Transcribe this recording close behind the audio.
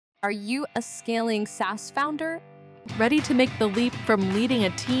Are you a scaling SaaS founder? Ready to make the leap from leading a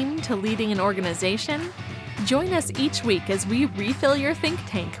team to leading an organization? Join us each week as we refill your think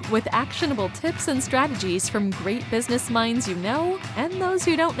tank with actionable tips and strategies from great business minds you know and those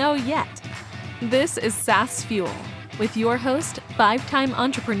who don't know yet. This is SaaS Fuel with your host, 5-time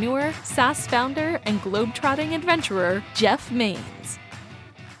entrepreneur, SaaS founder, and globetrotting adventurer, Jeff Maines.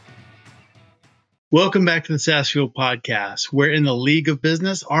 Welcome back to the SaaS Fuel podcast, where in the league of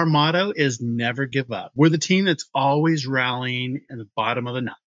business, our motto is never give up. We're the team that's always rallying in the bottom of the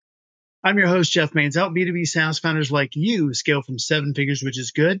ninth. I'm your host, Jeff Maines. Help B2B SaaS founders like you scale from 7 figures, which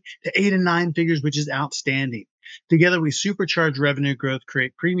is good, to 8 and 9 figures, which is outstanding. Together, we supercharge revenue growth,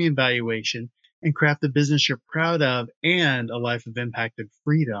 create premium valuation, and craft the business you're proud of and a life of impact and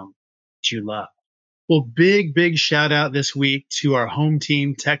freedom that you love. Well, big shout out this week to our home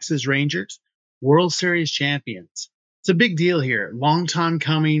team, Texas Rangers, World Series champions. It's a big deal here, long time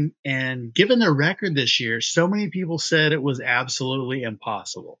coming, and given their record this year, so many people said it was absolutely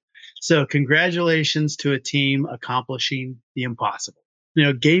impossible. So congratulations to a team accomplishing the impossible.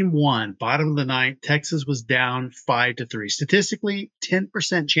 Game 1, bottom of the ninth, Texas was down 5-3. Statistically,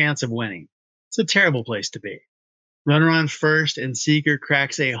 10% chance of winning. It's a terrible place to be. Runner on first, and Seager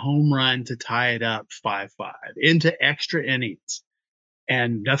cracks a home run to tie it up 5-5 into extra innings.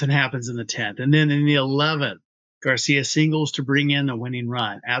 And nothing happens in the 10th. And then in the 11th, Garcia singles to bring in the winning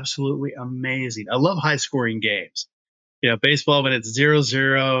run. Absolutely amazing. I love high-scoring games. Baseball, when it's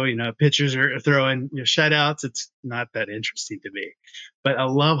 0-0, pitchers are throwing shutouts. It's not that interesting to me. But I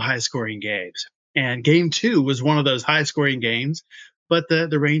love high-scoring games. And game 2 was one of those high-scoring games, but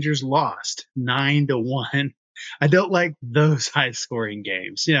the Rangers lost 9-1. I don't like those high-scoring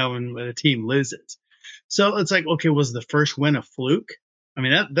games, when a team loses. So it's like, okay, was the first win a fluke? I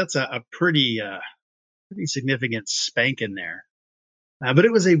mean, that's a pretty significant spank in there. But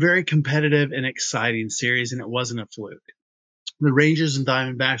it was a very competitive and exciting series, and it wasn't a fluke. The Rangers and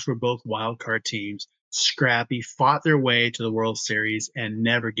Diamondbacks were both wild card teams, scrappy, fought their way to the World Series, and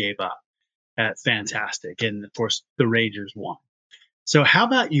never gave up. Fantastic. And, of course, the Rangers won. So how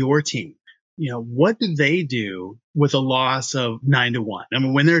about your team? What do they do with a loss of 9-1? I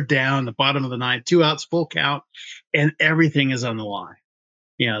mean, when they're down the bottom of the ninth, 2 outs, full count, and everything is on the line.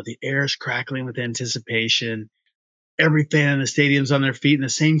 The air's crackling with anticipation. Every fan in the stadium's on their feet. And the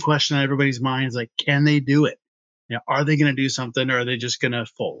same question on everybody's mind is like, can they do it? Are they going to do something, or are they just going to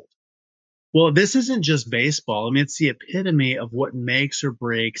fold? Well, this isn't just baseball. I mean, it's the epitome of what makes or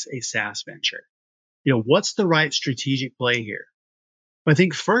breaks a SaaS venture. What's the right strategic play here? I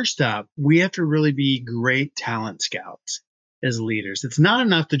think first up, we have to really be great talent scouts as leaders. It's not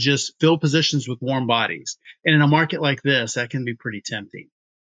enough to just fill positions with warm bodies. And in a market like this, that can be pretty tempting.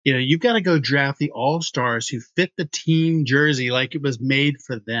 You've got to go draft the all-stars who fit the team jersey like it was made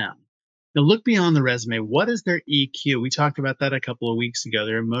for them. Now look beyond the resume. What is their EQ? We talked about that a couple of weeks ago,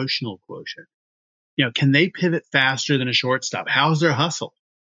 their emotional quotient. Can they pivot faster than a shortstop? How's their hustle?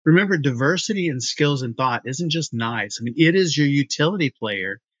 Remember, diversity in skills and thought isn't just nice. I mean, it is your utility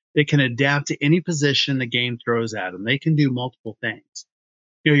player that can adapt to any position the game throws at them. They can do multiple things.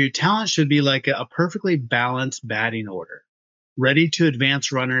 Your talent should be like a perfectly balanced batting order, ready to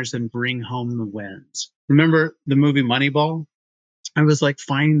advance runners and bring home the wins. Remember the movie Moneyball? I was like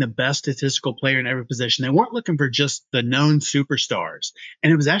finding the best statistical player in every position. They weren't looking for just the known superstars.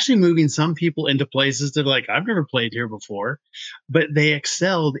 And it was actually moving some people into places that are like, I've never played here before. But they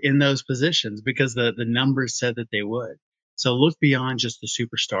excelled in those positions because the numbers said that they would. So look beyond just the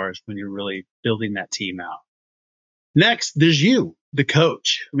superstars when you're really building that team out. Next, there's you, the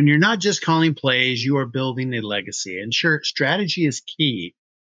coach. When you're not just calling plays, you are building a legacy. And sure, strategy is key,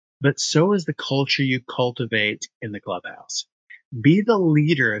 but so is the culture you cultivate in the clubhouse. Be the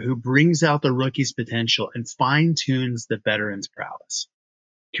leader who brings out the rookie's potential and fine-tunes the veteran's prowess.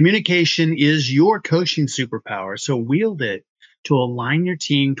 Communication is your coaching superpower, so wield it to align your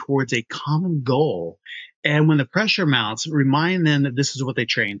team towards a common goal. And when the pressure mounts, remind them that this is what they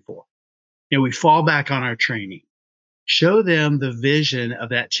trained for. We fall back on our training. Show them the vision of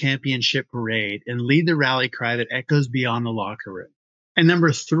that championship parade and lead the rally cry that echoes beyond the locker room. And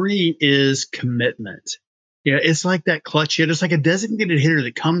number 3 is commitment. It's like that clutch hitter. It's like a designated hitter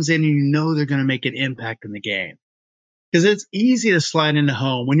that comes in and they're going to make an impact in the game. Because it's easy to slide into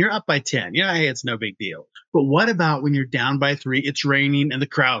home when you're up by 10. Hey, it's no big deal. But what about when you're down by 3, it's raining, and the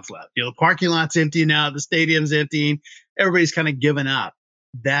crowd's left? The parking lot's empty now, the stadium's emptying, everybody's kind of given up.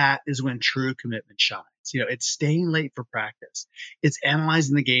 That is when true commitment shines. It's staying late for practice. It's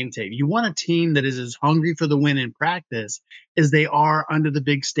analyzing the game tape. You want a team that is as hungry for the win in practice as they are under the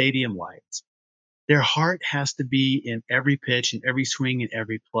big stadium lights. Their heart has to be in every pitch and every swing and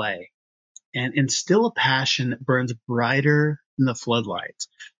every play, and instill a passion that burns brighter than the floodlights,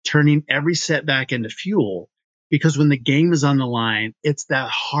 turning every setback into fuel. Because when the game is on the line, it's that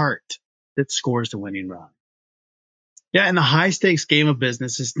heart that scores the winning run. Yeah, in the high stakes game of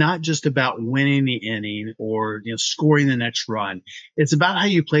business, it's not just about winning the inning or scoring the next run. It's about how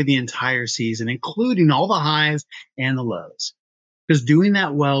you play the entire season, including all the highs and the lows. Because doing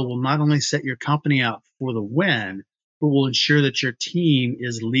that well will not only set your company up for the win, but will ensure that your team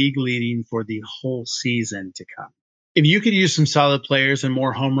is league leading for the whole season to come. If you could use some solid players and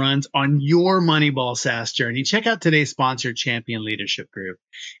more home runs on your Moneyball SaaS journey, check out today's sponsor, Champion Leadership Group.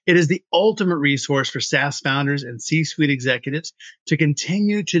 It is the ultimate resource for SaaS founders and C-suite executives to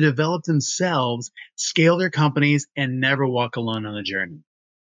continue to develop themselves, scale their companies, and never walk alone on the journey.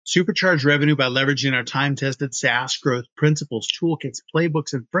 Supercharge revenue by leveraging our time-tested SaaS growth principles, toolkits,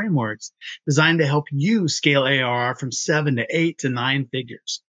 playbooks, and frameworks designed to help you scale ARR from 7 to 8 to 9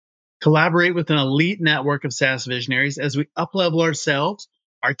 figures. Collaborate with an elite network of SaaS visionaries as we uplevel ourselves,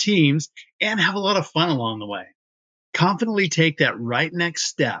 our teams, and have a lot of fun along the way. Confidently take that right next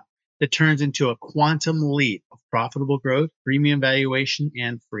step that turns into a quantum leap of profitable growth, premium valuation,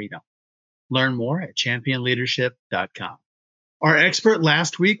 and freedom. Learn more at championleadership.com. Our expert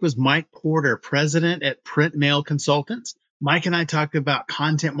last week was Mike Porter, president at Print Mail Consultants. Mike and I talked about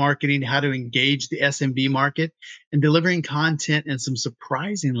content marketing, how to engage the SMB market, and delivering content in some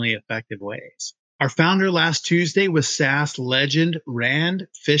surprisingly effective ways. Our founder last Tuesday was SaaS legend Rand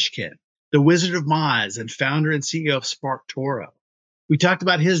Fishkin, the Wizard of Moz and founder and CEO of SparkToro. We talked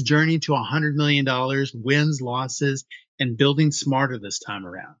about his journey to $100 million, wins, losses, and building smarter this time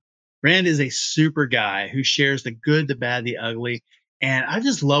around. Rand is a super guy who shares the good, the bad, the ugly, and I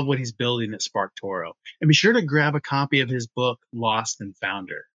just love what he's building at SparkToro. And be sure to grab a copy of his book, Lost and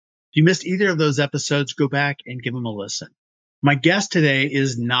Founder. If you missed either of those episodes, go back and give them a listen. My guest today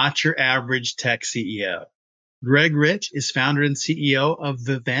is not your average tech CEO. Greg Rich is founder and CEO of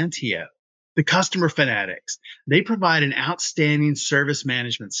Vivantio, the customer fanatics. They provide an outstanding service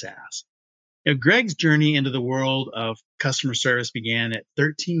management SaaS. Greg's journey into the world of customer service began at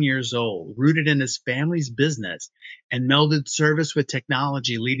 13 years old, rooted in his family's business, and melded service with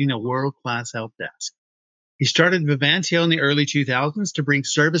technology, leading a world-class help desk. He started Vivantio in the early 2000s to bring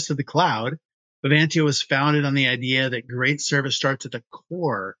service to the cloud. Vivantio was founded on the idea that great service starts at the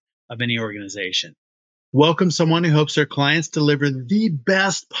core of any organization. Welcome someone who hopes their clients deliver the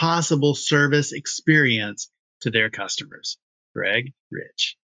best possible service experience to their customers. Greg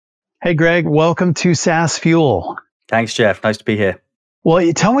Rich. Hey, Greg, welcome to SaaS Fuel. Thanks, Jeff. Nice to be here.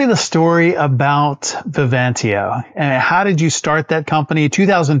 Well, tell me the story about Vivantio. How did you start that company?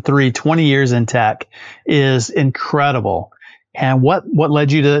 2003, 20 years in tech is incredible. And what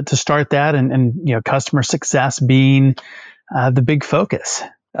led you to start that and customer success being the big focus?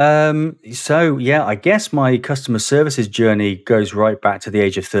 I guess my customer services journey goes right back to the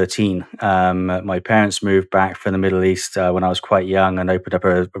age of 13. My parents moved back from the Middle East when I was quite young and opened up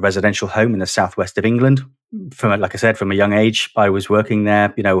a residential home in the southwest of England. From a young age, I was working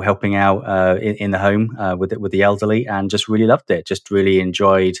there, helping out in the home with the elderly, and just really loved it. Just really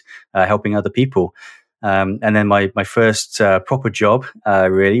enjoyed helping other people. And then my first proper job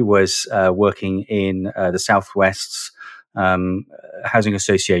really was working in the Southwest's housing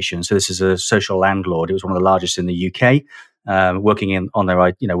association. So this is a social landlord. It was one of the largest in the UK, working on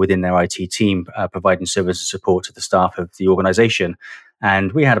their, within their IT team, providing service and support to the staff of the organization.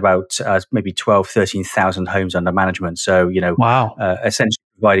 And we had about maybe 13,000 homes under management. So, wow. Essentially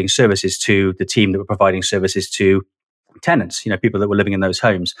providing services to the team that were providing services to tenants, people that were living in those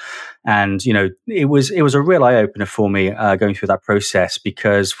homes. And, it was a real eye opener for me going through that process,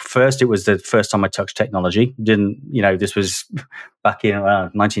 because first, it was the first time I touched technology. This was back in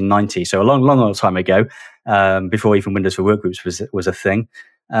 1990. So a long time ago, before even Windows for Workgroups was a thing.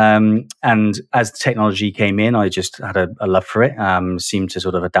 And as the technology came in, I just had a love for it, seemed to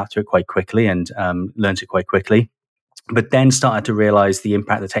sort of adapt to it quite quickly and learned it quite quickly. But then started to realize the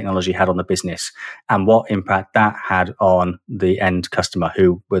impact the technology had on the business and what impact that had on the end customer,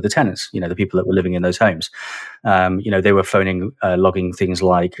 who were the tenants, the people that were living in those homes. They were phoning, logging things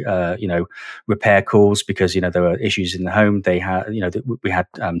like, repair calls because, there were issues in the home. They had, we had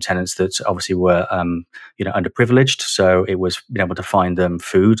tenants that obviously were, underprivileged. So it was being able to find them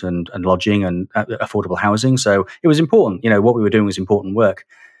food and lodging and affordable housing. So it was important, what we were doing was important work.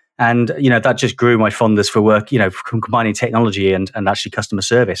 And, that just grew my fondness for work, combining technology and actually customer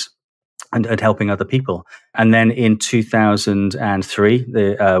service. and helping other people. And then in 2003,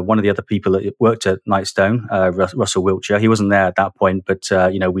 one of the other people that worked at Nightstone, Russell Wiltshire, he wasn't there at that point, but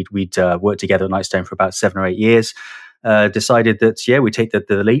we'd worked together at Nightstone for about 7 or 8 years. Decided that we take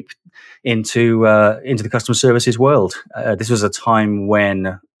the leap into the customer services world. This was a time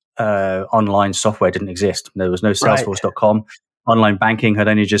when online software didn't exist. There was no Salesforce.com. Online banking had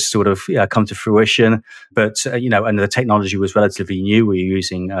only just sort of come to fruition, but and the technology was relatively new. We were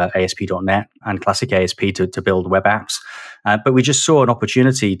using ASP.NET and classic ASP to build web apps, but we just saw an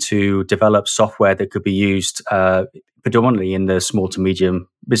opportunity to develop software that could be used predominantly in the small to medium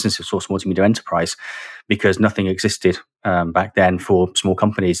businesses or small to medium enterprise, because nothing existed back then for small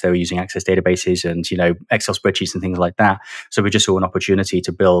companies. They were using Access databases and Excel spreadsheets and things like that. So we just saw an opportunity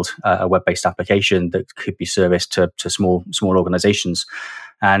to build a web-based application that could be serviced to small organizations.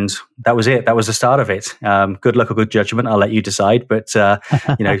 And that was it. That was the start of it. Good luck or good judgment, I'll let you decide. But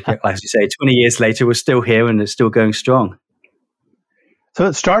like you say, 20 years later, we're still here and it's still going strong. So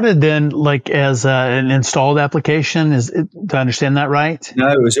it started then like as an installed application. Do I understand that right?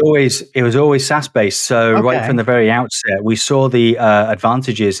 No, it was always SaaS based. So right from the very outset, we saw the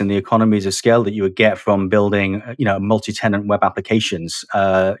advantages and the economies of scale that you would get from building, multi-tenant web applications.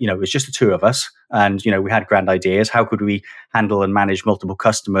 It was just the two of us, and we had grand ideas. How could we handle and manage multiple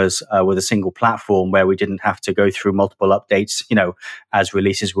customers with a single platform where we didn't have to go through multiple updates, as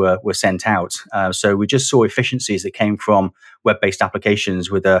releases were sent out. So we just saw efficiencies that came from web-based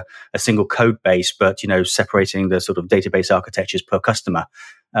applications with a single code base, but separating the sort of database architectures per customer,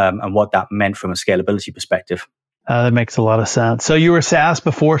 and what that meant from a scalability perspective. That makes a lot of sense. So you were SaaS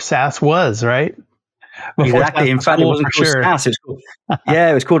before SaaS was, right? Exactly. In fact, it wasn't called SaaS. It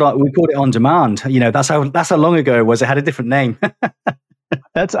was called. We called it on demand. That's how long ago it was. It had a different name.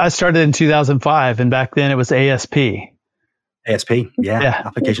 I started in 2005, and back then it was ASP. ASP,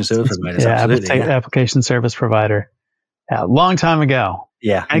 application service provider. Absolutely, application service provider. Yeah, long time ago.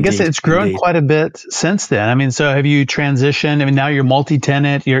 Yeah, I guess it's grown quite a bit since then. I mean, so have you transitioned? I mean, now you're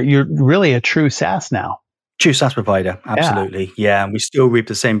multi-tenant. You're really a true SaaS now. True SaaS provider, absolutely. Yeah, and we still reap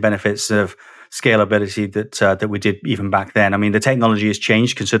the same benefits of scalability that we did even back then. I mean, the technology has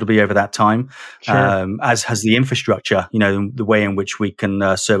changed considerably over that time, as has the infrastructure. The way in which we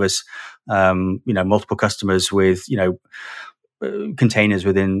can service multiple customers with containers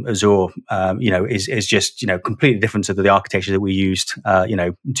within Azure, is just completely different to the architecture that we used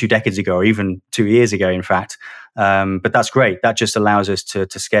 2 decades ago, or even 2 years ago, in fact. But that's great. That just allows us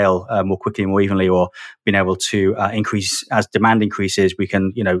to scale more quickly, more evenly, or being able to increase as demand increases. We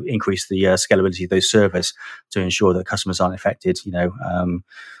can increase the scalability of those servers to ensure that customers aren't affected.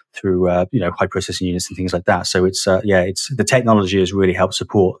 Through high processing units and things like that. So it's the technology has really helped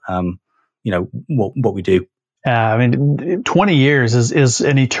support what we do. I mean, 20 years is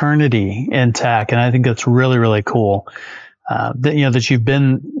an eternity in tech, and I think that's really, really cool. That you've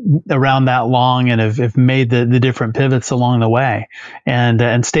been around that long and have made the different pivots along the way,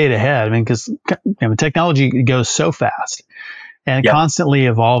 and stayed ahead. I mean, because technology goes so fast and constantly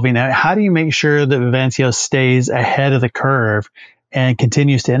evolving. How do you make sure that Vivantio stays ahead of the curve and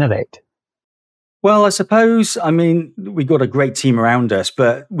continues to innovate? Well, I suppose, we've got a great team around us,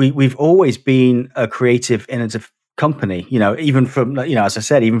 but we've always been a creative, innovative company, even from, as I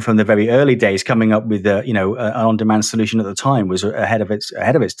said, even from the very early days, coming up with an on-demand solution at the time was ahead of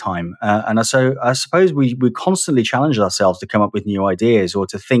its time. And so I suppose we constantly challenge ourselves to come up with new ideas or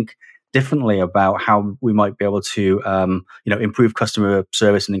to think differently about how we might be able to, improve customer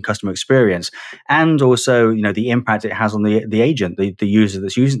service and customer experience, and also, the impact it has on the agent, the user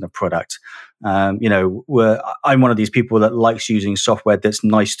that's using the product. I'm one of these people that likes using software that's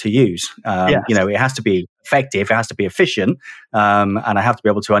nice to use. It has to be effective, it has to be efficient, and I have to be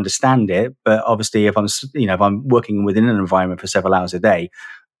able to understand it. But obviously, if I'm working within an environment for several hours a day,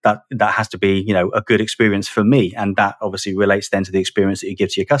 that has to be, a good experience for me. And that obviously relates then to the experience that you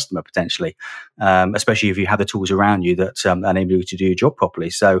give to your customer potentially, especially if you have the tools around you that enable you to do your job properly.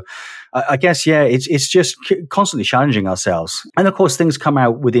 So I guess, it's just constantly challenging ourselves. And of course, things come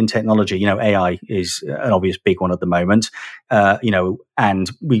out within technology. AI is an obvious big one at the moment,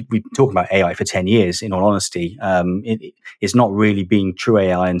 and we've been talking about AI for 10 years, in all honesty. It's not really being true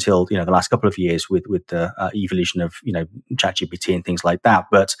AI until, the last couple of years with the evolution of, ChatGPT and things like that.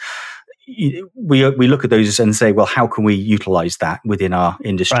 But we look at those and say, well, how can we utilize that within our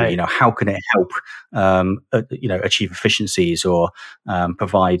industry? Right. How can it help achieve efficiencies or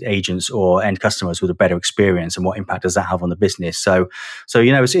provide agents or end customers with a better experience, and what impact does that have on the business? So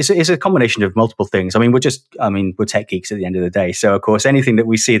it's a combination of multiple things. We're tech geeks at the end of the day. So of course, anything that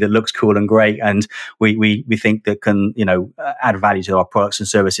we see that looks cool and great, and we think that can add value to our products and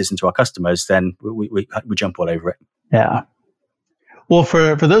services and to our customers, then we jump all over it. Yeah. Well,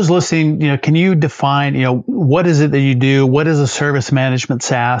 for those listening, can you define, what is it that you do? What is a service management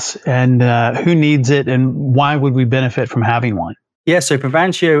SaaS, and who needs it, and why would we benefit from having one? Yeah, so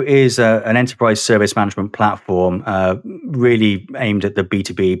Vivantio is an enterprise service management platform really aimed at the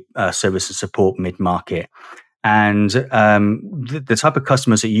B2B service and support mid-market. And the type of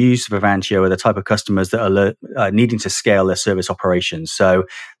customers that use Vivantio are the type of customers that are needing to scale their service operations. So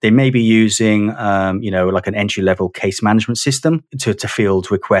they may be using, like an entry-level case management system to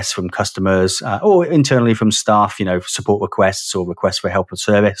field requests from customers or internally from staff, support requests or requests for help or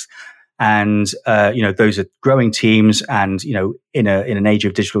service. And those are growing teams, and in an age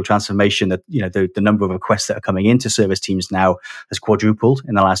of digital transformation, that the number of requests that are coming into service teams now has quadrupled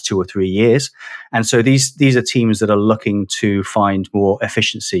in the last 2 or 3 years. And so these are teams that are looking to find more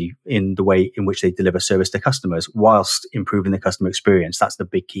efficiency in the way in which they deliver service to customers whilst improving the customer experience. That's the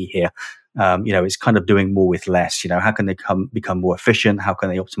big key here. It's kind of doing more with less. How can they become more efficient? How can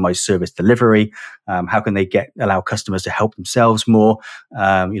they optimize service delivery? How can they allow customers to help themselves more,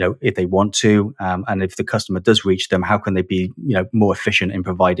 if they want to? And if the customer does reach them, how can they be, more efficient in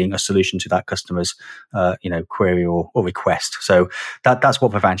providing a solution to that customer's, query or request? So that's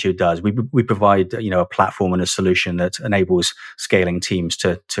what Vivantio does. We provide, a platform and a solution that enables scaling teams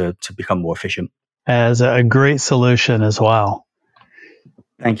to become more efficient. As a great solution as well.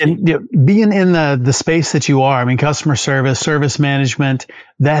 Thank you. And, being in the space that you are, customer service management,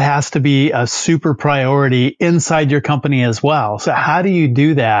 that has to be a super priority inside your company as well. So how do you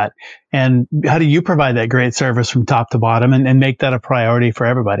do that? And how do you provide that great service from top to bottom and make that a priority for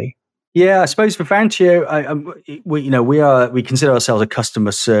everybody? Yeah, I suppose Vivantio, we consider ourselves a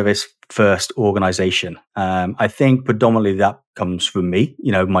customer service first organization. I think predominantly that comes from me.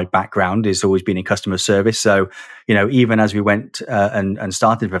 My background has always been in customer service. So, even as we went and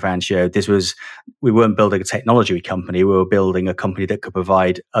started Vivantio, we weren't building a technology company. We were building a company that could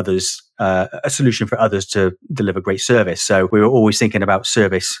provide others a solution for others to deliver great service. So we were always thinking about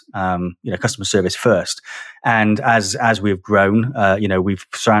service, customer service first. And as we've grown, we've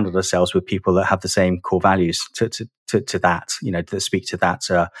surrounded ourselves with people that have the same core values to that, that speak to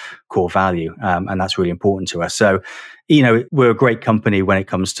that core value. And that's really important to us. So, we're a great company when it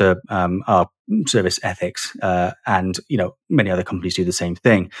comes to our service ethics, and many other companies do the same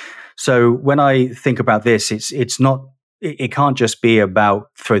thing. So when I think about this, it's not. It can't just be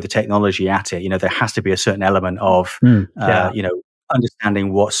about throw the technology at it. There has to be a certain element of,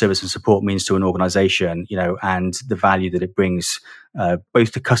 understanding what service and support means to an organization, and the value that it brings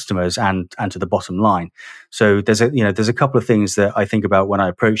both to customers and to the bottom line. So there's a couple of things that I think about when I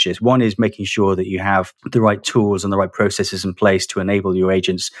approach this. One is making sure that you have the right tools and the right processes in place to enable your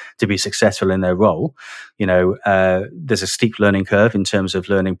agents to be successful in their role. There's a steep learning curve in terms of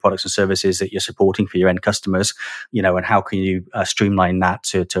learning products and services that you're supporting for your end customers, and how can you streamline that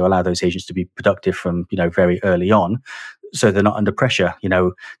to allow those agents to be productive from, very early on, so they're not under pressure.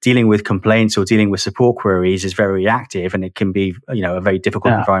 Dealing with complaints or dealing with support queries is very reactive, and it can be, a very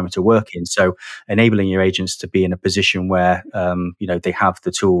difficult environment to work in. So enabling your agents to be in a position where, they have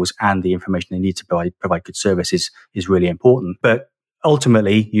the tools and the information they need to provide good services is really important. But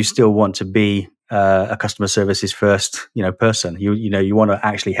ultimately, you still want to be a customer services first, person. You want to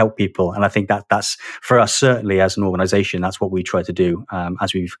actually help people, and I think that's for us, certainly as an organization, that's what we try to do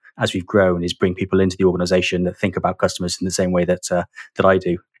as we've grown, is bring people into the organization that think about customers in the same way that I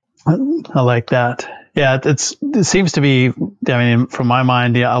do. I like that. Yeah, it seems to be. From my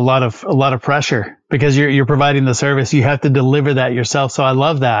mind, a lot of pressure, because you're providing the service. You have to deliver that yourself. So I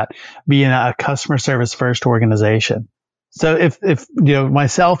love that, being a customer service first organization. So if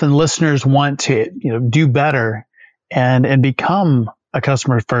myself and listeners want to do better and become a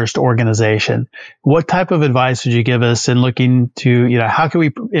customer first organization, what type of advice would you give us in looking to how can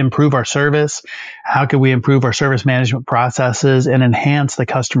we improve our service? How can we improve our service management processes and enhance the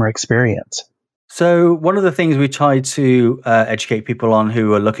customer experience? So one of the things we try to educate people on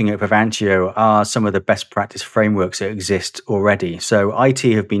who are looking at Vivantio are some of the best practice frameworks that exist already. So IT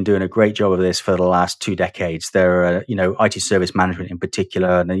have been doing a great job of this for the last 2 decades. There are, IT service management in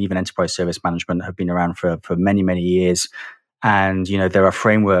particular, and even enterprise service management have been around for many, many years. And, there are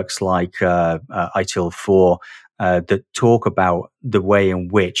frameworks like ITIL 4 that talk about the way in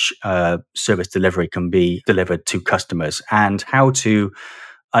which service delivery can be delivered to customers and how to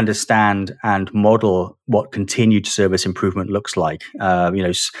understand and model what continued service improvement looks like.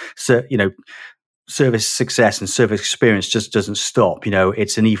 Service success and service experience just doesn't stop.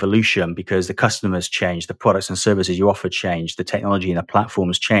 It's an evolution because the customers change, the products and services you offer change, the technology and the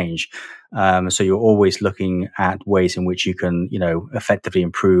platforms change. So you're always looking at ways in which you can, effectively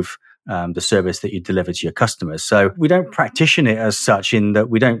improve the service that you deliver to your customers. So we don't practition it as such in that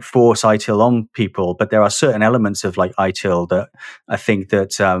we don't force ITIL on people, but there are certain elements of like ITIL that I think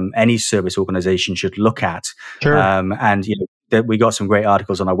that any service organization should look at. Sure. And, that we got some great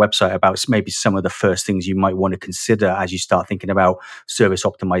articles on our website about maybe some of the first things you might want to consider as you start thinking about service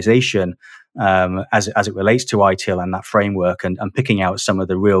optimization as it relates to ITIL and that framework, and picking out some of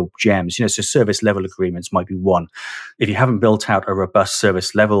the real gems. So service level agreements might be one. If you haven't built out a robust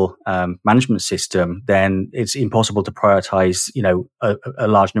service level management system, then it's impossible to prioritize, a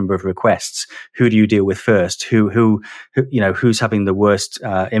large number of requests. Who do you deal with first? Who's having the worst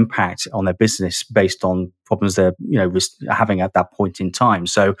impact on their business based on problems they're having at that point in time.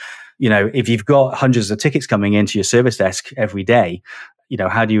 So if you've got hundreds of tickets coming into your service desk every day,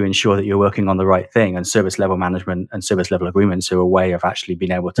 how do you ensure that you're working on the right thing? And service level management and service level agreements are a way of actually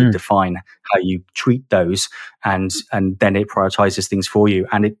being able to define how you treat those, and then it prioritizes things for you,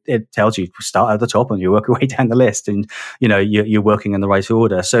 and it tells you to start at the top and you work your way down the list, and you're working in the right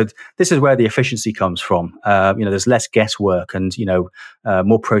order. So this is where the efficiency comes from. There's less guesswork and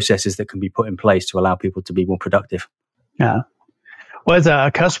more processes that can be put in place to allow people to be more productive. Yeah. Well, as a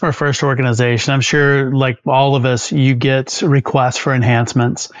customer-first organization, I'm sure, like all of us, you get requests for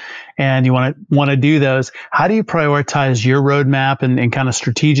enhancements, and you want to do those. How do you prioritize your roadmap and kind of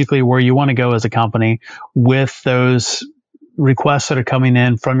strategically where you want to go as a company with those requests that are coming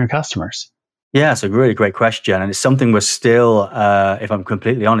in from your customers? Yeah, it's a really great question, and it's something we're still, if I'm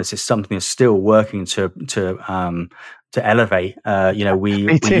completely honest, it's something that's still working to elevate. We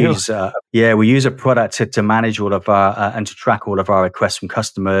use a product to manage all of our and to track all of our requests from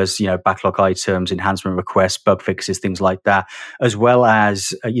customers, backlog items, enhancement requests, bug fixes, things like that, as well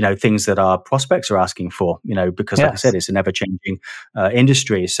as things that our prospects are asking for, because like I said, it's an ever-changing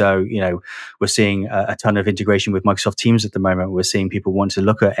industry. So we're seeing a ton of integration with Microsoft Teams at the moment. We're seeing people want to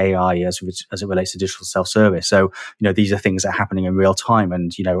look at AI as it relates to digital self-service. So these are things that are happening in real time,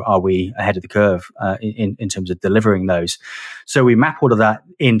 and are we ahead of the curve in terms of delivering those? So we map all of that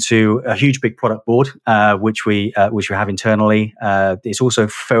into a huge big product board, which we have internally. It's also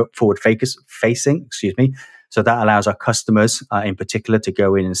forward facing, So that allows our customers in particular to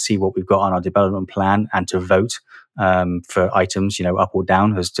go in and see what we've got on our development plan and to vote for items, up or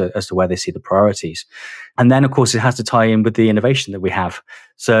down as to where they see the priorities. And then, of course, it has to tie in with the innovation that we have.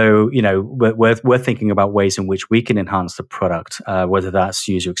 So, we're thinking about ways in which we can enhance the product, whether that's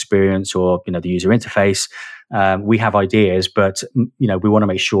user experience or, the user interface. We have ideas, but, we want to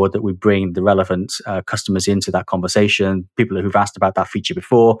make sure that we bring the relevant customers into that conversation, people who've asked about that feature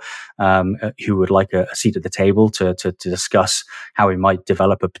before, who would like a seat at the table to discuss how we might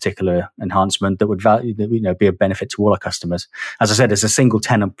develop a particular enhancement that would be a benefit to all our customers. As I said, it's a single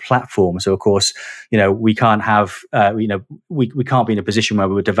tenant platform. So, of course, we can't have, we can't be in a position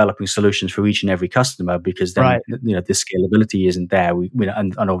where we're developing solutions for each and every customer, because then, the scalability isn't there.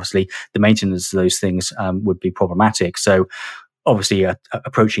 And obviously the maintenance of those things would be problematic. So obviously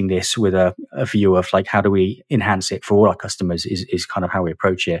approaching this with a view of like, how do we enhance it for all our customers is kind of how we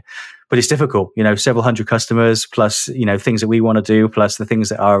approach it. But it's difficult, several hundred customers plus, things that we want to do, plus the things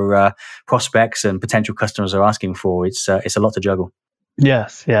that our prospects and potential customers are asking for. It's a lot to juggle.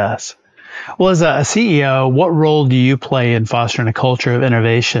 Yes. Well, as a CEO, what role do you play in fostering a culture of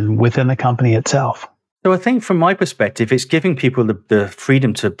innovation within the company itself? So I think from my perspective, it's giving people the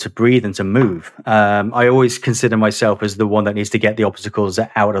freedom to breathe and to move. I always consider myself as the one that needs to get the obstacles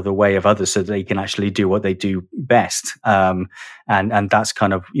out of the way of others so they can actually do what they do best. And that's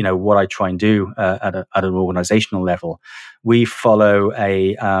kind of, what I try and do at an organizational level. We follow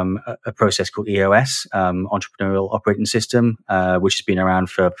a process called EOS, Entrepreneurial Operating System, which has been around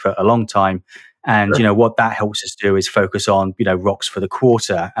for a long time. And, what that helps us do is focus on, rocks for the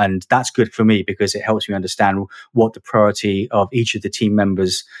quarter. And that's good for me because it helps me understand what the priority of each of the team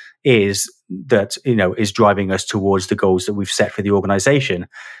members is that is driving us towards the goals that we've set for the organization.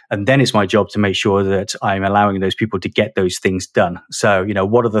 And then it's my job to make sure that I'm allowing those people to get those things done. So,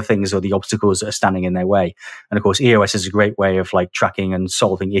 what are the things or the obstacles that are standing in their way? And of course, EOS is a great way of like tracking and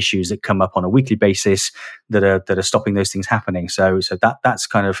solving issues that come up on a weekly basis that are stopping those things happening. So that's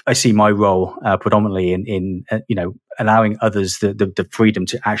kind of, I see my role predominantly in allowing others the freedom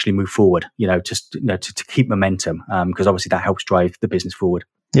to actually move forward, to keep momentum, because obviously that helps drive the business forward.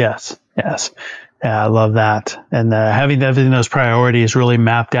 Yes. Yeah, I love that. And having those priorities really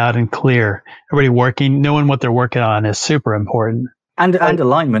mapped out and clear, everybody working, knowing what they're working on is super important. And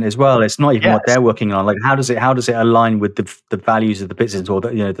alignment as well. It's not even what they're working on. Like how does it align with the values of the business, or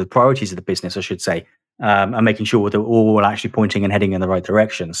the priorities of the business, I should say, and making sure that we're all actually pointing and heading in the right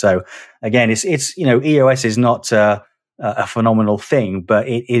direction. So again, it's EOS is not a phenomenal thing, but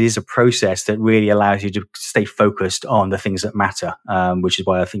it is a process that really allows you to stay focused on the things that matter, which is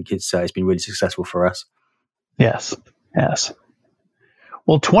why I think it's been really successful for us. Yes.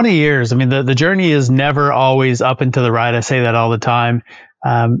 Well, 20 years, I mean, the journey is never always up and to the right. I say that all the time.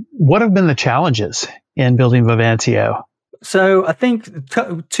 What have been the challenges in building Vivantio? So I think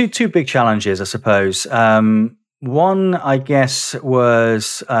two big challenges, I suppose. One, I guess,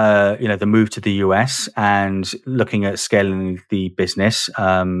 was the move to the US and looking at scaling the business.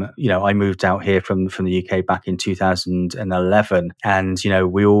 I moved out here from the UK back in 2011, and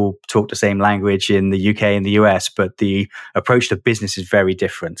we all talk the same language in the UK and the US, but the approach to business is very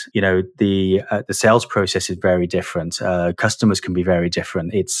different. The sales process is very different. Customers can be very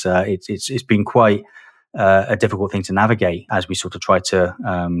different. It's been quite a difficult thing to navigate as we sort of try to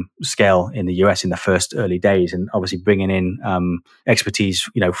scale in the US in the first early days, and obviously bringing in expertise,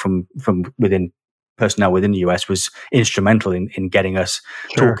 from within personnel within the US was instrumental in getting us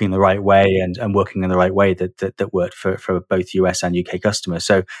talking the right way and working in the right way that worked for both US and UK customers.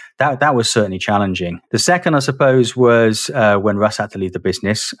 So that was certainly challenging. The second, I suppose, was when Russ had to leave the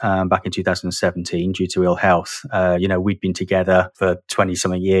business back in 2017 due to ill health. We'd been together for 20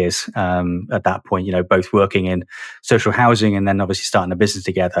 something years at that point, both working in social housing and then obviously starting a business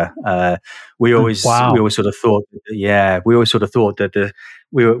together. We always sort of thought that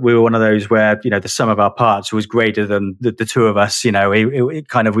we were one of those where the sum of our parts was greater than the two of us.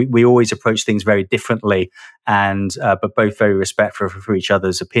 We always approach things very differently, and but both very respectful for each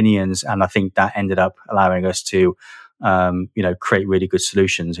other's opinions. And I think that ended up allowing us to create really good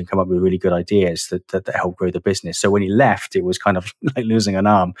solutions and come up with really good ideas that help grow the business. So when he left, it was kind of like losing an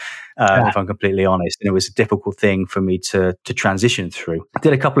arm, if I'm completely honest. And it was a difficult thing for me to transition through. I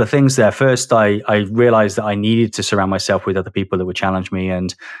did a couple of things there. First, I realized that I needed to surround myself with other people that would challenge me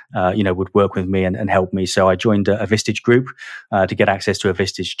and, would work with me and help me. So I joined a Vistage group to get access to a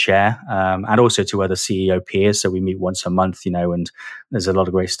Vistage chair, and also to other CEO peers. So we meet once a month, and there's a lot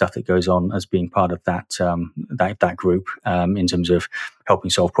of great stuff that goes on as being part of that group. In terms of helping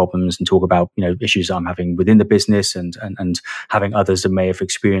solve problems and talk about issues that I'm having within the business and having others that may have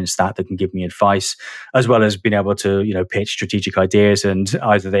experienced that can give me advice, as well as being able to pitch strategic ideas and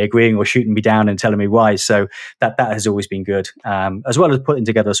either they agreeing or shooting me down and telling me why. So that has always been good, as well as putting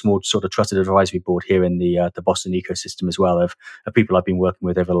together a small sort of trusted advisory board here in the Boston ecosystem as well of people I've been working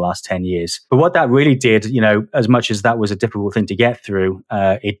with over the last 10 years. But what that really did, as much as that was a difficult thing to get through,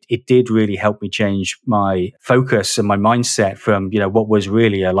 it did really help me change my focus and my mindset from what was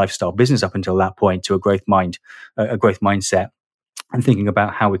really a lifestyle business up until that point to a growth mindset, and thinking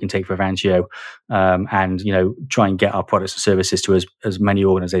about how we can take Vivantio and try and get our products and services to as many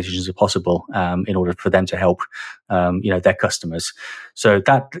organizations as possible in order for them to help their customers. So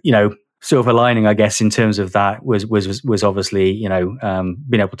that silver lining, I guess, in terms of that was obviously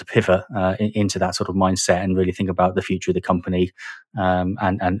being able to pivot into that sort of mindset and really think about the future of the company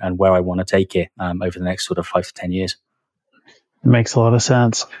and where I want to take it over the next sort of 5 to 10 years. It makes a lot of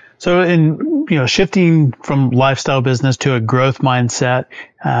sense. So in shifting from lifestyle business to a growth mindset,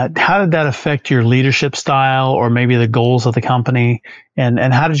 how did that affect your leadership style or maybe the goals of the company? And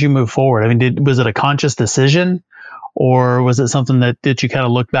how did you move forward? I mean, was it a conscious decision, or was it something that you kind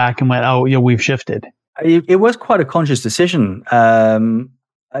of looked back and went, oh, we've shifted? It was quite a conscious decision.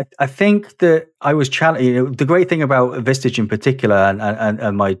 I think that I was challenged. The great thing about Vistage in particular,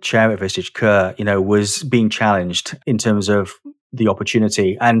 and my chair at Vistage, Kurt, was being challenged in terms of the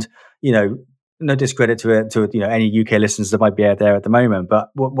opportunity. And no discredit to any UK listeners that might be out there at the moment, but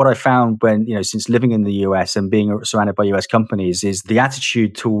what I found when since living in the US and being surrounded by US companies is the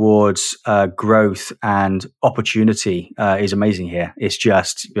attitude towards growth and opportunity is amazing here. It's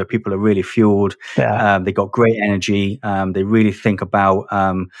just people are really fueled. They got great energy. They really think about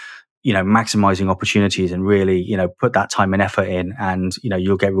maximizing opportunities and really, put that time and effort in, and,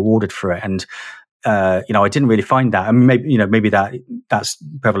 you'll get rewarded for it. And, I didn't really find that. I mean, maybe that's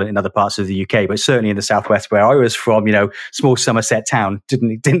prevalent in other parts of the UK, but certainly in the Southwest where I was from, small Somerset town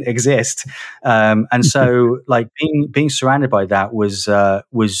didn't exist. And so like being surrounded by that was a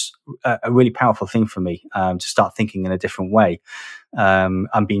really powerful thing for me, to start thinking in a different way.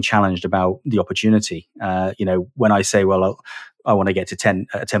 I'm being challenged about the opportunity. When I say, well, I want to get to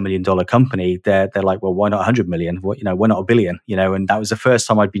a $10 million company, they're like, well, why not 100 million? Why not a billion? And that was the first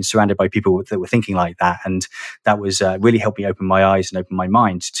time I'd been surrounded by people that were thinking like that. And that was really helped me open my eyes and open my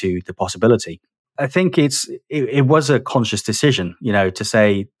mind to the possibility. I think it was a conscious decision, to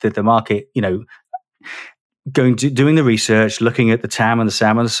say that the market, doing the research, looking at the TAM and the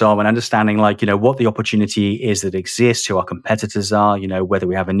SAM and the SOM, and understanding what the opportunity is that exists, who our competitors are, whether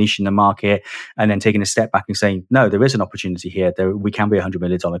we have a niche in the market, and then taking a step back and saying, no, there is an opportunity here. We can be $100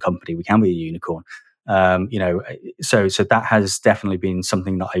 million company. We can be a unicorn. So that has definitely been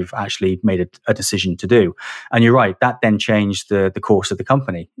something that I've actually made a decision to do. And you're right, that then changed the course of the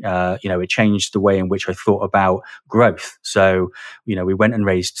company. It changed the way in which I thought about growth. So, we went and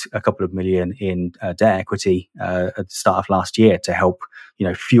raised a couple of million in debt equity at the start of last year to help,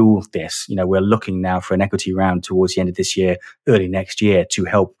 fuel this. We're looking now for an equity round towards the end of this year, early next year, to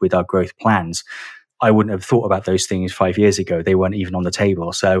help with our growth plans. I wouldn't have thought about those things 5 years ago. They weren't even on the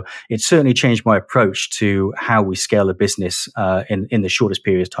table. So it certainly changed my approach to how we scale the business in the shortest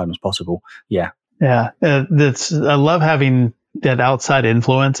period of time as possible. Yeah. Yeah. I love having that outside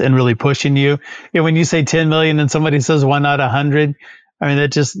influence and really pushing you. When you say 10 million and somebody says, why not 100? I mean,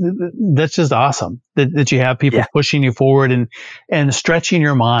 that's just awesome that you have people pushing you forward and stretching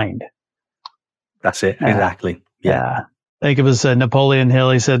your mind. That's it. Exactly. Yeah. I think it was Napoleon Hill.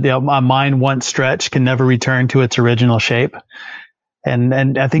 He said, "My mind once stretched can never return to its original shape," and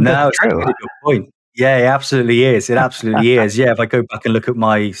I think that's true. That's a really good point. Yeah, it absolutely is. It absolutely is. Yeah, if I go back and look at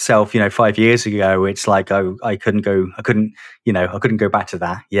myself, 5 years ago, it's like I couldn't go back to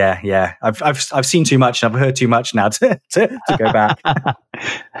that. Yeah. I've seen too much and I've heard too much now to go back.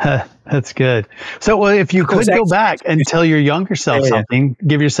 That's good. So, well, if you could go back and tell your younger self something,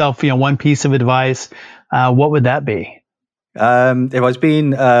 give yourself, one piece of advice, what would that be? If I was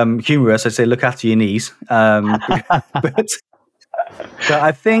being humorous, I'd say look after your knees. But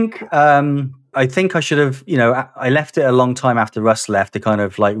I think I should have, I left it a long time after Russ left to kind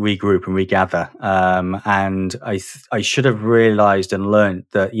of like regroup and regather. And I should have realized and learned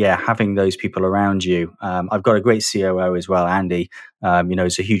that, having those people around you. I've got a great COO as well, Andy.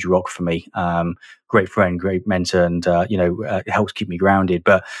 It's a huge rock for me. Great friend, great mentor, and it helps keep me grounded.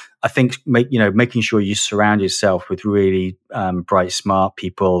 But I think making sure you surround yourself with really bright, smart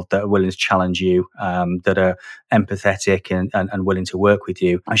people that are willing to challenge you, that are empathetic and willing to work with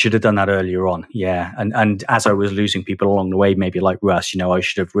you. I should have done that earlier on. Yeah, and as I was losing people along the way, maybe like Russ, I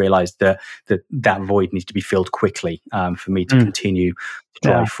should have realized that void needs to be filled quickly for me to continue to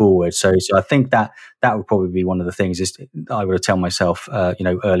drive forward. So I think that would probably be one of the things is I would tell myself,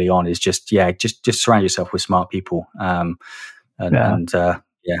 early on is just surround yourself with smart people, and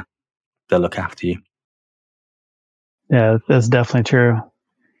they'll look after you. Yeah, that's definitely true.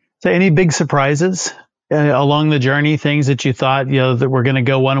 So any big surprises along the journey, things that you thought, that were going to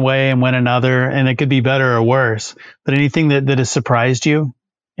go one way and went another, and it could be better or worse, but anything that has surprised you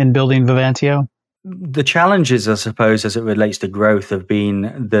in building Vivantio? The challenges, I suppose, as it relates to growth have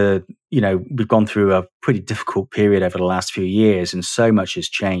been we've gone through a pretty difficult period over the last few years and so much has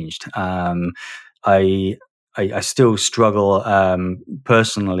changed. I still struggle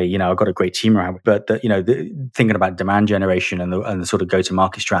personally. I've got a great team around, but thinking about demand generation and the sort of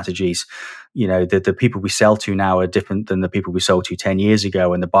go-to-market strategies, the people we sell to now are different than the people we sold to 10 years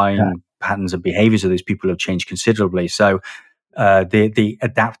ago, and the buying patterns and behaviors of those people have changed considerably. So the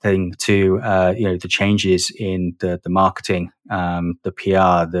adapting to the changes in the marketing, the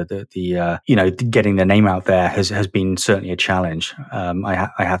PR, the getting the name out there has been certainly a challenge. I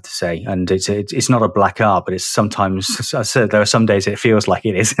have to say, and it's not a black art, but it's sometimes. I said there are some days it feels like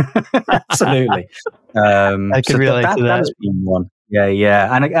it is. Absolutely. I can relate to that. That has been one.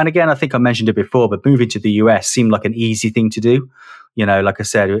 Yeah. And again, I think I mentioned it before, but moving to the US seemed like an easy thing to do. Like I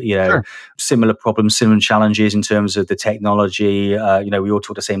said, sure. Similar problems, similar challenges in terms of the technology. We all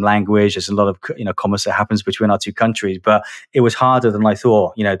talk the same language. There's a lot of commerce that happens between our two countries, but it was harder than I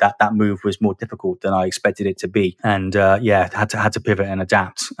thought. That move was more difficult than I expected it to be, and had to pivot and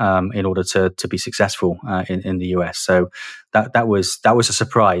adapt in order to be successful in the US. So that was a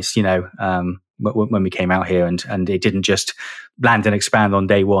surprise. When we came out here, and it didn't just land and expand on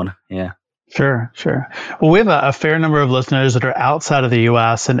day one. Yeah. Sure, sure. Well, we have a fair number of listeners that are outside of the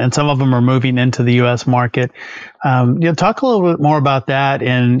U.S. and some of them are moving into the U.S. market. Talk a little bit more about that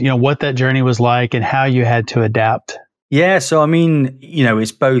and what that journey was like and how you had to adapt. Yeah, so I mean,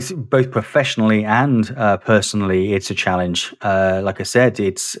 it's both professionally and personally, it's a challenge. Like I said,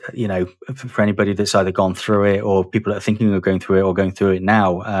 it's for anybody that's either gone through it or people that are thinking of going through it or going through it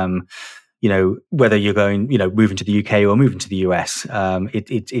now. Whether you're going, moving to the UK or moving to the US,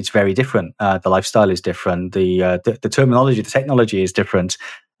 it's very different. The lifestyle is different. The terminology, the technology is different.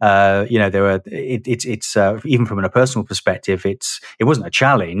 It's even from a personal perspective, it wasn't a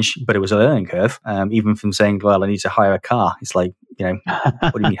challenge, but it was a learning curve. Even from saying, well, I need to hire a car. It's like, what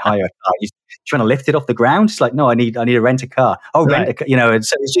do you mean hire a car? You're trying to lift it off the ground? It's like, no, I need to rent a car. Oh, right. Rent a car, and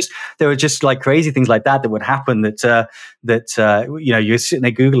so it's just, there were just like crazy things like that would happen that you're sitting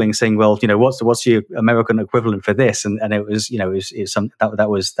there Googling saying, well, what's your American equivalent for this? And it was, it's something that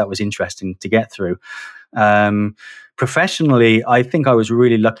was interesting to get through. Professionally, I think I was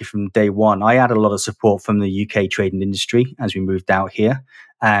really lucky from day one. I had a lot of support from the UK trading industry as we moved out here,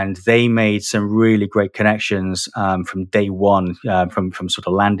 and they made some really great connections from day one, from sort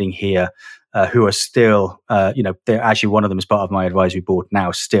of landing here, who are still, they're actually, one of them is part of my advisory board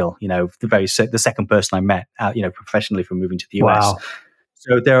now. Still, the second person I met, professionally from moving to the US. Wow.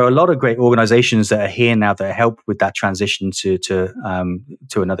 So there are a lot of great organizations that are here now that help with that transition to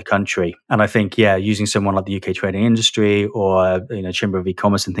another country. And I think, using someone like the UK trading industry or, Chamber of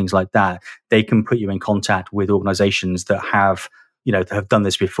E-commerce and things like that, they can put you in contact with organizations that have done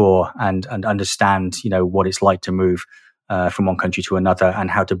this before and understand, what it's like to move from one country to another and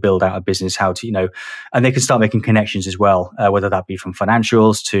how to build out a business, and they can start making connections as well, whether that be from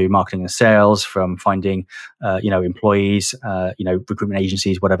financials to marketing and sales, from finding, employees, recruitment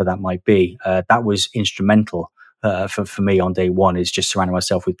agencies, whatever that might be. That was instrumental for me on day one, is just surrounding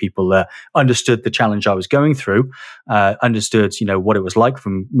myself with people that understood the challenge I was going through, understood, what it was like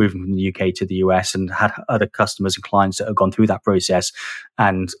from moving from the UK to the US, and had other customers and clients that had gone through that process.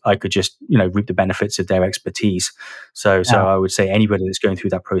 And I could just, reap the benefits of their expertise. So I would say anybody that's going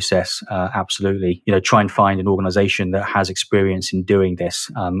through that process, absolutely, try and find an organization that has experience in doing this,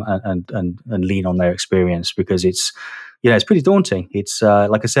 and lean on their experience, because it's pretty daunting. It's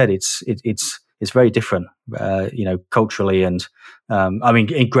like I said, it's very different, culturally, and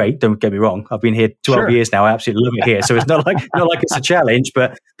great. Don't get me wrong. I've been here 12 years now. I absolutely love it here. So it's not like it's a challenge,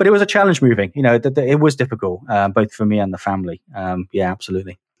 but it was a challenge moving. It was difficult, both for me and the family.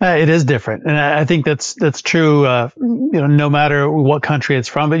 Absolutely. It is different, and I think that's true. No matter what country it's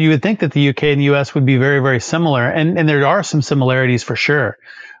from, but you would think that the UK and the US would be very, very similar, and there are some similarities for sure.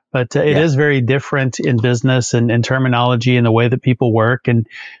 But it is very different in business and terminology and the way that people work and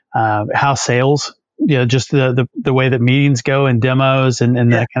how sales, just the way that meetings go and demos and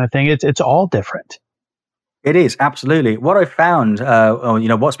that kind of thing. It's all different. It is, absolutely. What I found,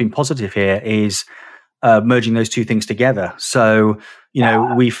 what's been positive here is merging those two things together. So,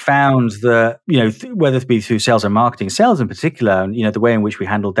 we found that, whether it be through sales and marketing, sales in particular, the way in which we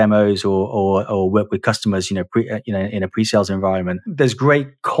handle demos or work with customers, in a pre-sales environment, there's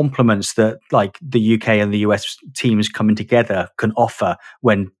great complements that like the UK and the US teams coming together can offer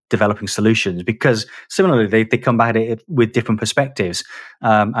when developing solutions, because similarly they come back at it with different perspectives,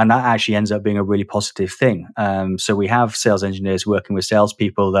 and that actually ends up being a really positive thing. So we have sales engineers working with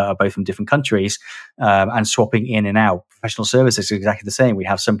salespeople that are both from different countries, and swapping in and out. Professional services is exactly the same. We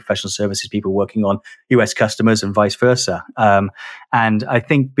have some professional services people working on US customers and vice versa. And I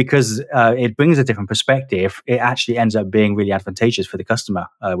think because it brings a different perspective, it actually ends up being really advantageous for the customer,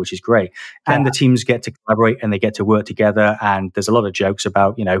 which is great. And the teams get to collaborate and they get to work together. And there's a lot of jokes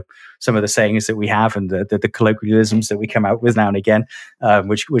about, some of the sayings that we have and the colloquialisms that we come out with now and again,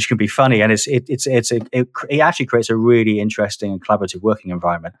 which can be funny. And it actually creates a really interesting and collaborative working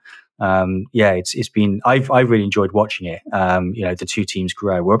environment. It's been, I've really enjoyed watching it. The two teams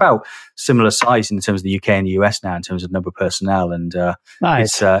grow. We're about similar size in terms of the UK and the US now in terms of number of personnel, and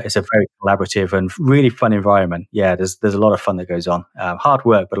nice. It's a very collaborative and really fun environment. There's a lot of fun that goes on. Hard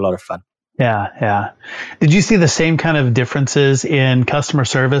work, but a lot of fun. Yeah. Did you see the same kind of differences in customer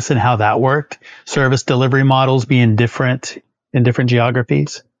service and how that worked? Service delivery models being different in different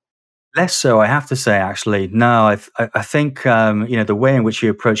geographies? Less so, I have to say, actually. No, I think, the way in which you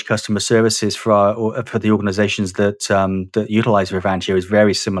approach customer services for the organizations that utilize Vivantio is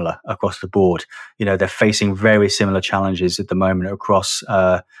very similar across the board. They're facing very similar challenges at the moment across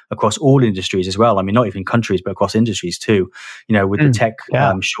all industries as well. I mean, not even countries, but across industries too. With the tech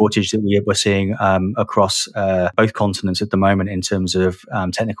shortage that we're seeing across both continents at the moment in terms of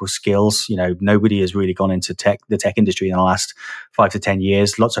technical skills. Nobody has really gone into the tech industry in the last 5 to 10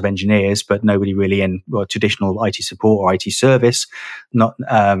 years. Lots of engineers engineers, but nobody really in traditional IT support or IT service, not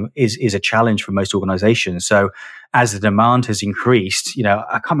is a challenge for most organizations. So as the demand has increased,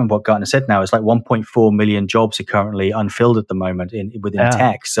 I can't remember what Gartner said now. It's like 1.4 million jobs are currently unfilled at the moment within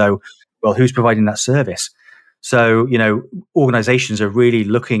tech. So, well, who's providing that service? So, organizations are really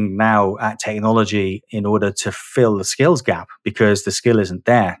looking now at technology in order to fill the skills gap because the skill isn't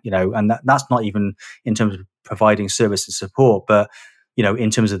there, and that's not even in terms of providing service and support, but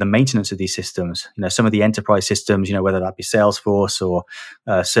in terms of the maintenance of these systems, some of the enterprise systems, whether that be Salesforce or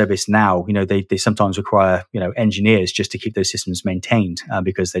ServiceNow, they sometimes require, engineers just to keep those systems maintained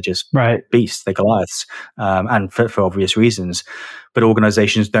because they're just beasts, they're Goliaths, and for obvious reasons. But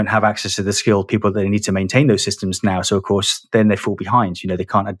organizations don't have access to the skilled people that they need to maintain those systems now. So, of course, then they fall behind. They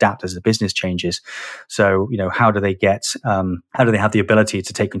can't adapt as the business changes. So, how do they have the ability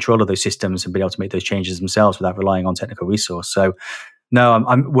to take control of those systems and be able to make those changes themselves without relying on technical resource? So, no,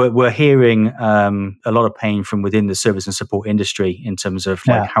 we're hearing a lot of pain from within the service and support industry in terms of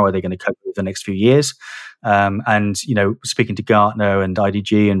how are they going to cope with the next few years. And speaking to Gartner and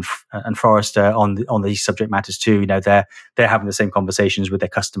IDG and Forrester on these subject matters too, they're having the same conversations with their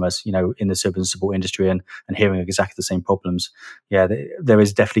customers, in the service and support industry and hearing exactly the same problems. Yeah, there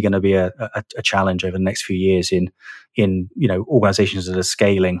is definitely going to be a challenge over the next few years in organizations that are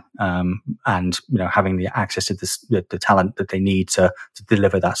scaling and having the access to the talent that they need to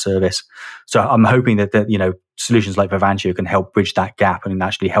deliver that service. So I'm hoping that solutions like Vivantio can help bridge that gap and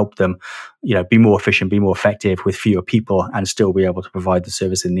actually help them, be more efficient, be more effective with fewer people, and still be able to provide the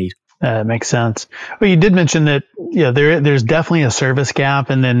service they need. Makes sense. Well, you did mention that there's definitely a service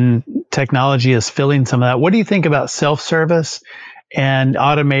gap, and then technology is filling some of that. What do you think about self-service and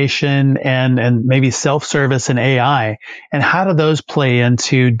automation and maybe self-service and AI, and how do those play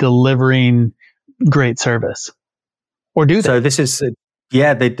into delivering great service? Or do they? So this is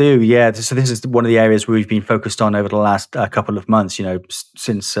they do. Yeah. So this is one of the areas we've been focused on over the last couple of months.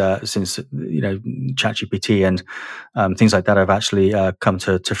 Since ChatGPT and things like that have actually come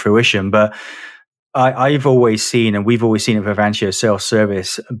to fruition. But I've always seen, and we've always seen at Vivantio,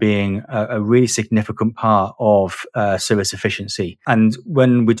 self-service being a really significant part of service efficiency. And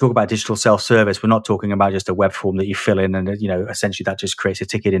when we talk about digital self-service, we're not talking about just a web form that you fill in and essentially that just creates a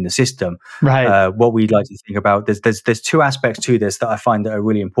ticket in the system. Right. What we'd like to think about, there's two aspects to this that I find that are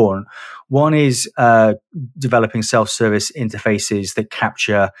really important. One is developing self-service interfaces that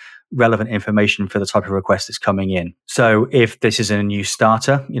capture relevant information for the type of request that's coming in. So if this is a new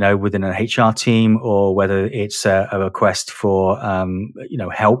starter, within an HR team, or whether it's a request for,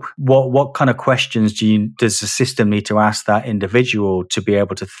 help, what kind of questions does the system need to ask that individual to be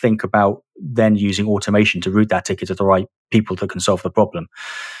able to think about then using automation to route that ticket to the right people that can solve the problem?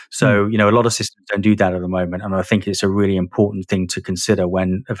 So, a lot of systems don't do that at the moment. And I think it's a really important thing to consider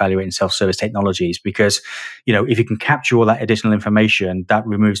when evaluating self-service technologies, because, if you can capture all that additional information, that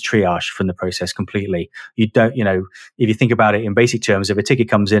removes triage from the process completely. You don't, if you think about it in basic terms, if a ticket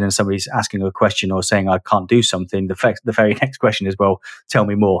comes in and somebody's asking a question or saying, I can't do something, the very next question is, well, tell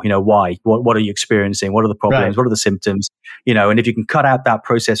me more, why? What are you experiencing? What are the problems? Right. What are the symptoms? And if you can cut out that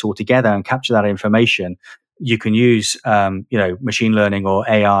process altogether and capture that information, you can use, machine learning or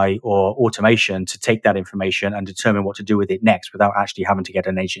AI or automation to take that information and determine what to do with it next without actually having to get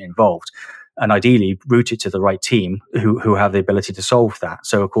an agent involved. And ideally, route it to the right team who have the ability to solve that.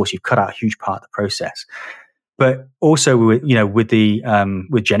 So, of course, you've cut out a huge part of the process. But also, with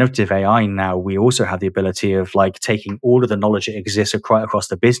generative AI now, we also have the ability of taking all of the knowledge that exists across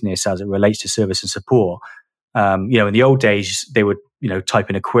the business as it relates to service and support. In the old days, they would type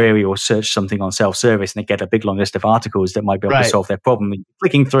in a query or search something on self-service and they get a big long list of articles that might be able to solve their problem,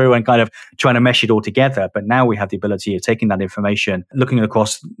 clicking through and kind of trying to mesh it all together. But now we have the ability of taking that information, looking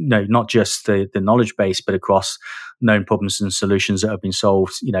across, not just the knowledge base, but across known problems and solutions that have been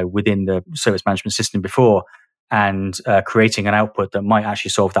solved, within the service management system before, and creating an output that might actually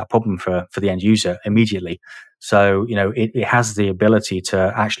solve that problem for the end user immediately. So, it has the ability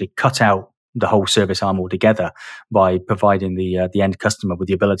to actually cut out the whole service arm altogether by providing the end customer with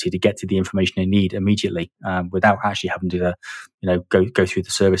the ability to get to the information they need immediately without actually having to go through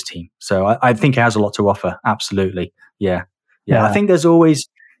the service team. So I think it has a lot to offer. Absolutely. Yeah. I think there's always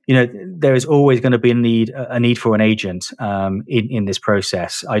there is always going to be a need for an agent in this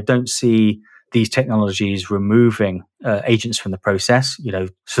process. I don't see these technologies removing agents from the process.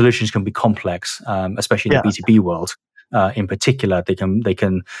 Solutions can be complex, especially in the B2B world. in particular. They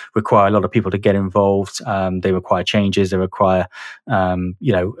can require a lot of people to get involved. They require changes. They require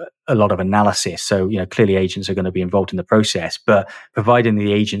a lot of analysis. So clearly agents are going to be involved in the process, but providing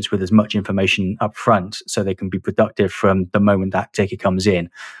the agents with as much information up front so they can be productive from the moment that ticket comes in,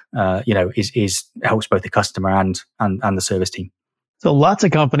 is helps both the customer and the service team. So lots of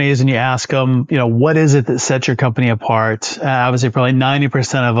companies, and you ask them, what is it that sets your company apart? I would say probably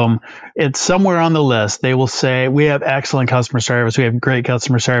 90% of them, it's somewhere on the list. They will say, we have excellent customer service. We have great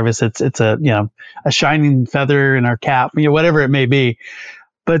customer service. It's a shining feather in our cap, whatever it may be.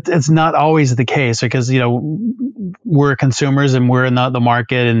 But it's not always the case because, we're consumers and we're in the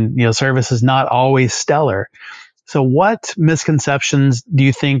market, and, service is not always stellar. So what misconceptions do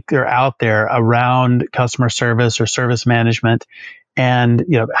you think are out there around customer service or service management? And,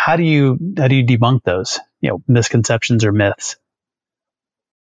 how do you debunk those, misconceptions or myths?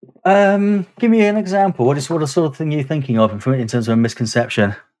 Give me an example. What sort of thing you're thinking of in terms of a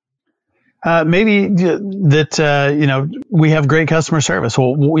misconception? Maybe that, we have great customer service.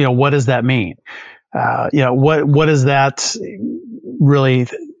 Well, what does that mean? What is that really,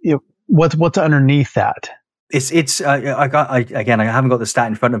 what's underneath that? I haven't got the stat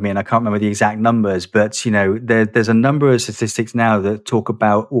in front of me and I can't remember the exact numbers, but there's a number of statistics now that talk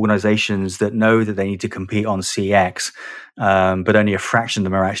about organizations that know that they need to compete on CX, but only a fraction of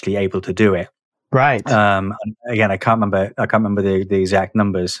them are actually able to do it. Right. Again, I can't remember the exact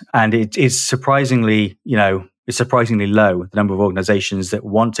numbers, and it's surprisingly, it's surprisingly low, the number of organizations that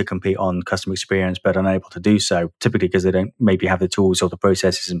want to compete on customer experience but are unable to do so, typically because they don't maybe have the tools or the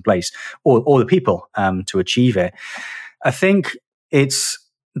processes in place or the people to achieve it. I think it's,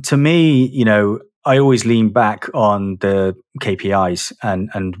 to me, I always lean back on the KPIs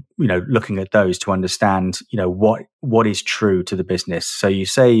and looking at those to understand, what is true to the business. So you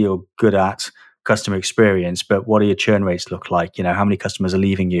say you're good at customer experience, but what do your churn rates look like? How many customers are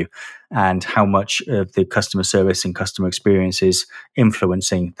leaving you, and how much of the customer service and customer experience is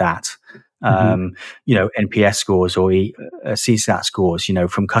influencing that? NPS scores or CSAT scores,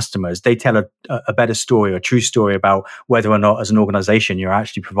 from customers, they tell a better story or a true story about whether or not, as an organization, you're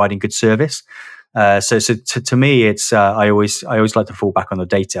actually providing good service. So to me, it's I always like to fall back on the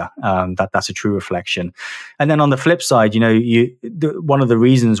data. That's a true reflection. And then on the flip side, one of the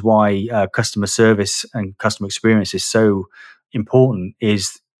reasons why customer service and customer experience is so important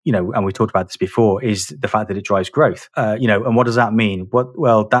is, and we talked about this before, is the fact that it drives growth. And what does that mean?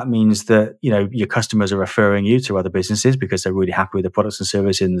 Well, that means that, your customers are referring you to other businesses because they're really happy with the products and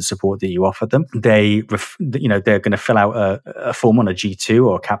services and the support that you offer them. They're going to fill out a form on a G2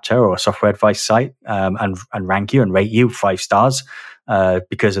 or a Capter or a software advice site, and rank you and rate you 5 stars.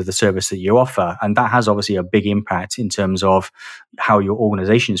 Because of the service that you offer. And that has obviously a big impact in terms of how your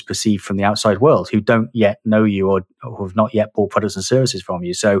organization is perceived from the outside world, who don't yet know you or have not yet bought products and services from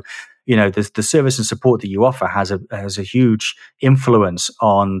you. So, the service and support that you offer has a huge influence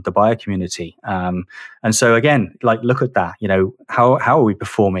on the buyer community. And so again, look at that, how are we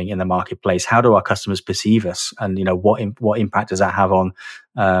performing in the marketplace? How do our customers perceive us? And, what impact does that have on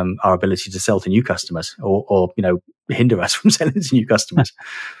our ability to sell to new customers or hinder us from selling to new customers?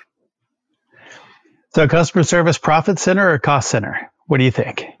 So customer service profit center or cost center? What do you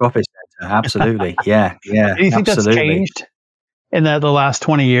think? Profit center, absolutely. Yeah. Do you think absolutely. That's changed in the last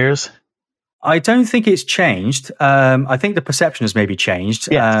 20 years? I don't think it's changed. I think the perception has maybe changed.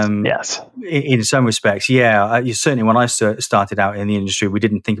 Yes. In some respects, yeah. Certainly when I started out in the industry, we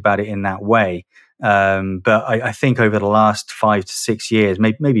didn't think about it in that way. But I think over the last 5 to 6 years,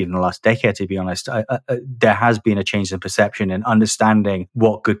 maybe even the last decade, to be honest, there has been a change in perception and understanding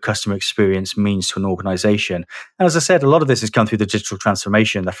what good customer experience means to an organization. And as I said, a lot of this has come through the digital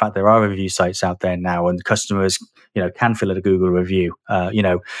transformation, the fact there are review sites out there now and customers, can fill out a Google review,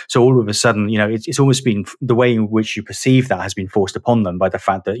 so all of a sudden, it's almost been the way in which you perceive that has been forced upon them by the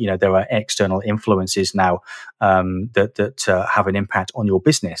fact that, there are external influences now that have an impact on your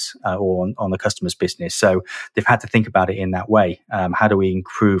business or on the customer's business. So they've had to think about it in that way. How do we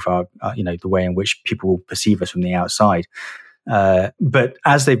improve our, the way in which people perceive us from the outside? But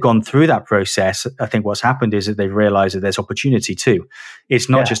as they've gone through that process, I think what's happened is that they've realized that there's opportunity too. It's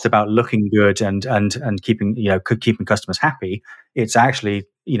not just about looking good and keeping, keeping customers happy. It's actually,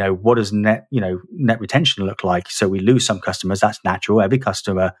 what does net retention look like? So we lose some customers. That's natural.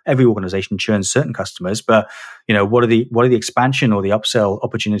 Every organization churns certain customers, but what are the expansion or the upsell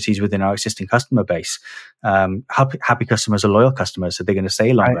opportunities within our existing customer base? Happy customers are loyal customers, so they're going to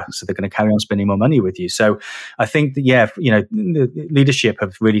stay longer. Right. So they're going to carry on spending more money with you. So I think that, the leadership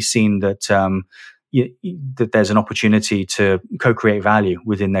have really seen that, that there's an opportunity to co-create value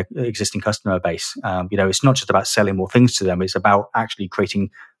within their existing customer base. It's not just about selling more things to them; it's about actually creating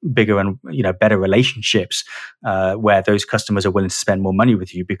bigger and better relationships where those customers are willing to spend more money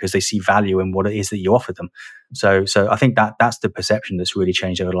with you because they see value in what it is that you offer them. So I think that's the perception that's really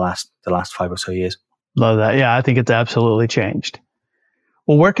changed over the last 5 or so years. Love that. Yeah, I think it's absolutely changed.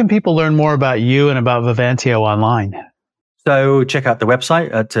 Well, where can people learn more about you and about Vivantio online? So check out the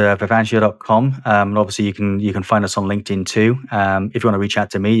website at vivantio.com. And obviously, you can find us on LinkedIn too. If you want to reach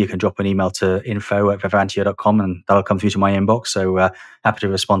out to me, you can drop an email to info@vivantio.com, and that'll come through to my inbox. So happy to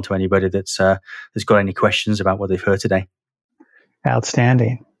respond to anybody that's got any questions about what they've heard today.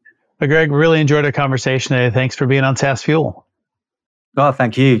 Outstanding. Well, Greg, really enjoyed our conversation today. Thanks for being on SaaS Fuel. Oh,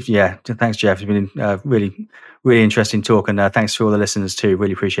 thank you. Yeah, thanks, Jeff. It's been really, really interesting talk, and thanks to all the listeners too.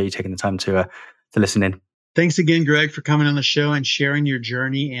 Really appreciate you taking the time to listen in. Thanks again, Greg, for coming on the show and sharing your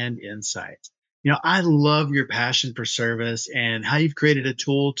journey and insights. I love your passion for service and how you've created a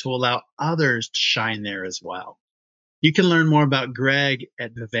tool to allow others to shine there as well. You can learn more about Greg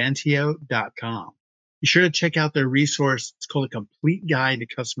at vivantio.com. Be sure to check out their resource. It's called A Complete Guide to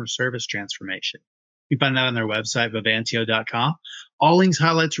Customer Service Transformation. You can find that on their website, vivantio.com. All links,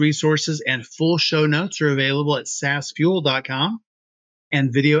 highlights, resources, and full show notes are available at saasfuel.com.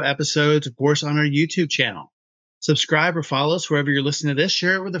 And video episodes, of course, on our YouTube channel. Subscribe or follow us wherever you're listening to this.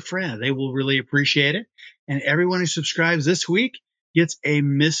 Share it with a friend. They will really appreciate it. And everyone who subscribes this week gets a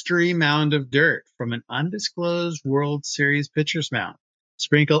mystery mound of dirt from an undisclosed World Series pitcher's mound.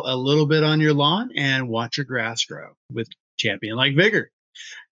 Sprinkle a little bit on your lawn and watch your grass grow with champion-like vigor.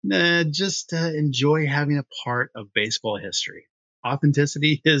 Just enjoy having a part of baseball history.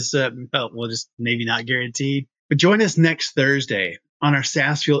 Authenticity is, just maybe not guaranteed. But join us next Thursday on our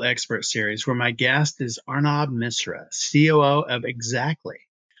SaaS Fuel Expert Series, where my guest is Arnab Misra, COO of Exactly.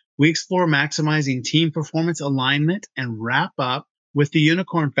 We explore maximizing team performance alignment and wrap up with the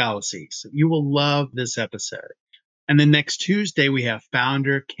unicorn fallacy. So you will love this episode. And then next Tuesday, we have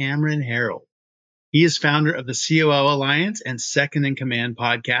founder Cameron Harold. He is founder of the COO Alliance and Second in Command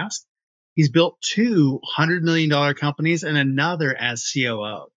podcast. He's built 2 $100 million companies and another as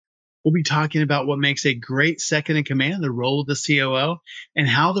COO. We'll be talking about what makes a great second in command, the role of the COO, and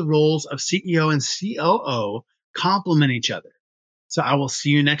how the roles of CEO and COO complement each other. So I will see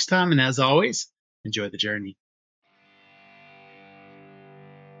you next time. And as always, enjoy the journey.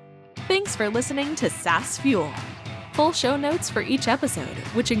 Thanks for listening to SaaS Fuel. Full show notes for each episode,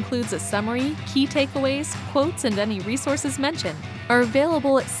 which includes a summary, key takeaways, quotes, and any resources mentioned, are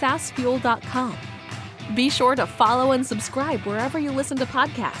available at saasfuel.com. Be sure to follow and subscribe wherever you listen to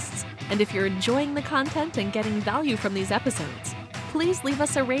podcasts. And if you're enjoying the content and getting value from these episodes, please leave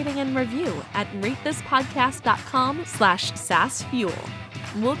us a rating and review at ratethispodcast.com/SaaSFuel.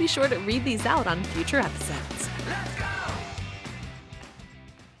 We'll be sure to read these out on future episodes.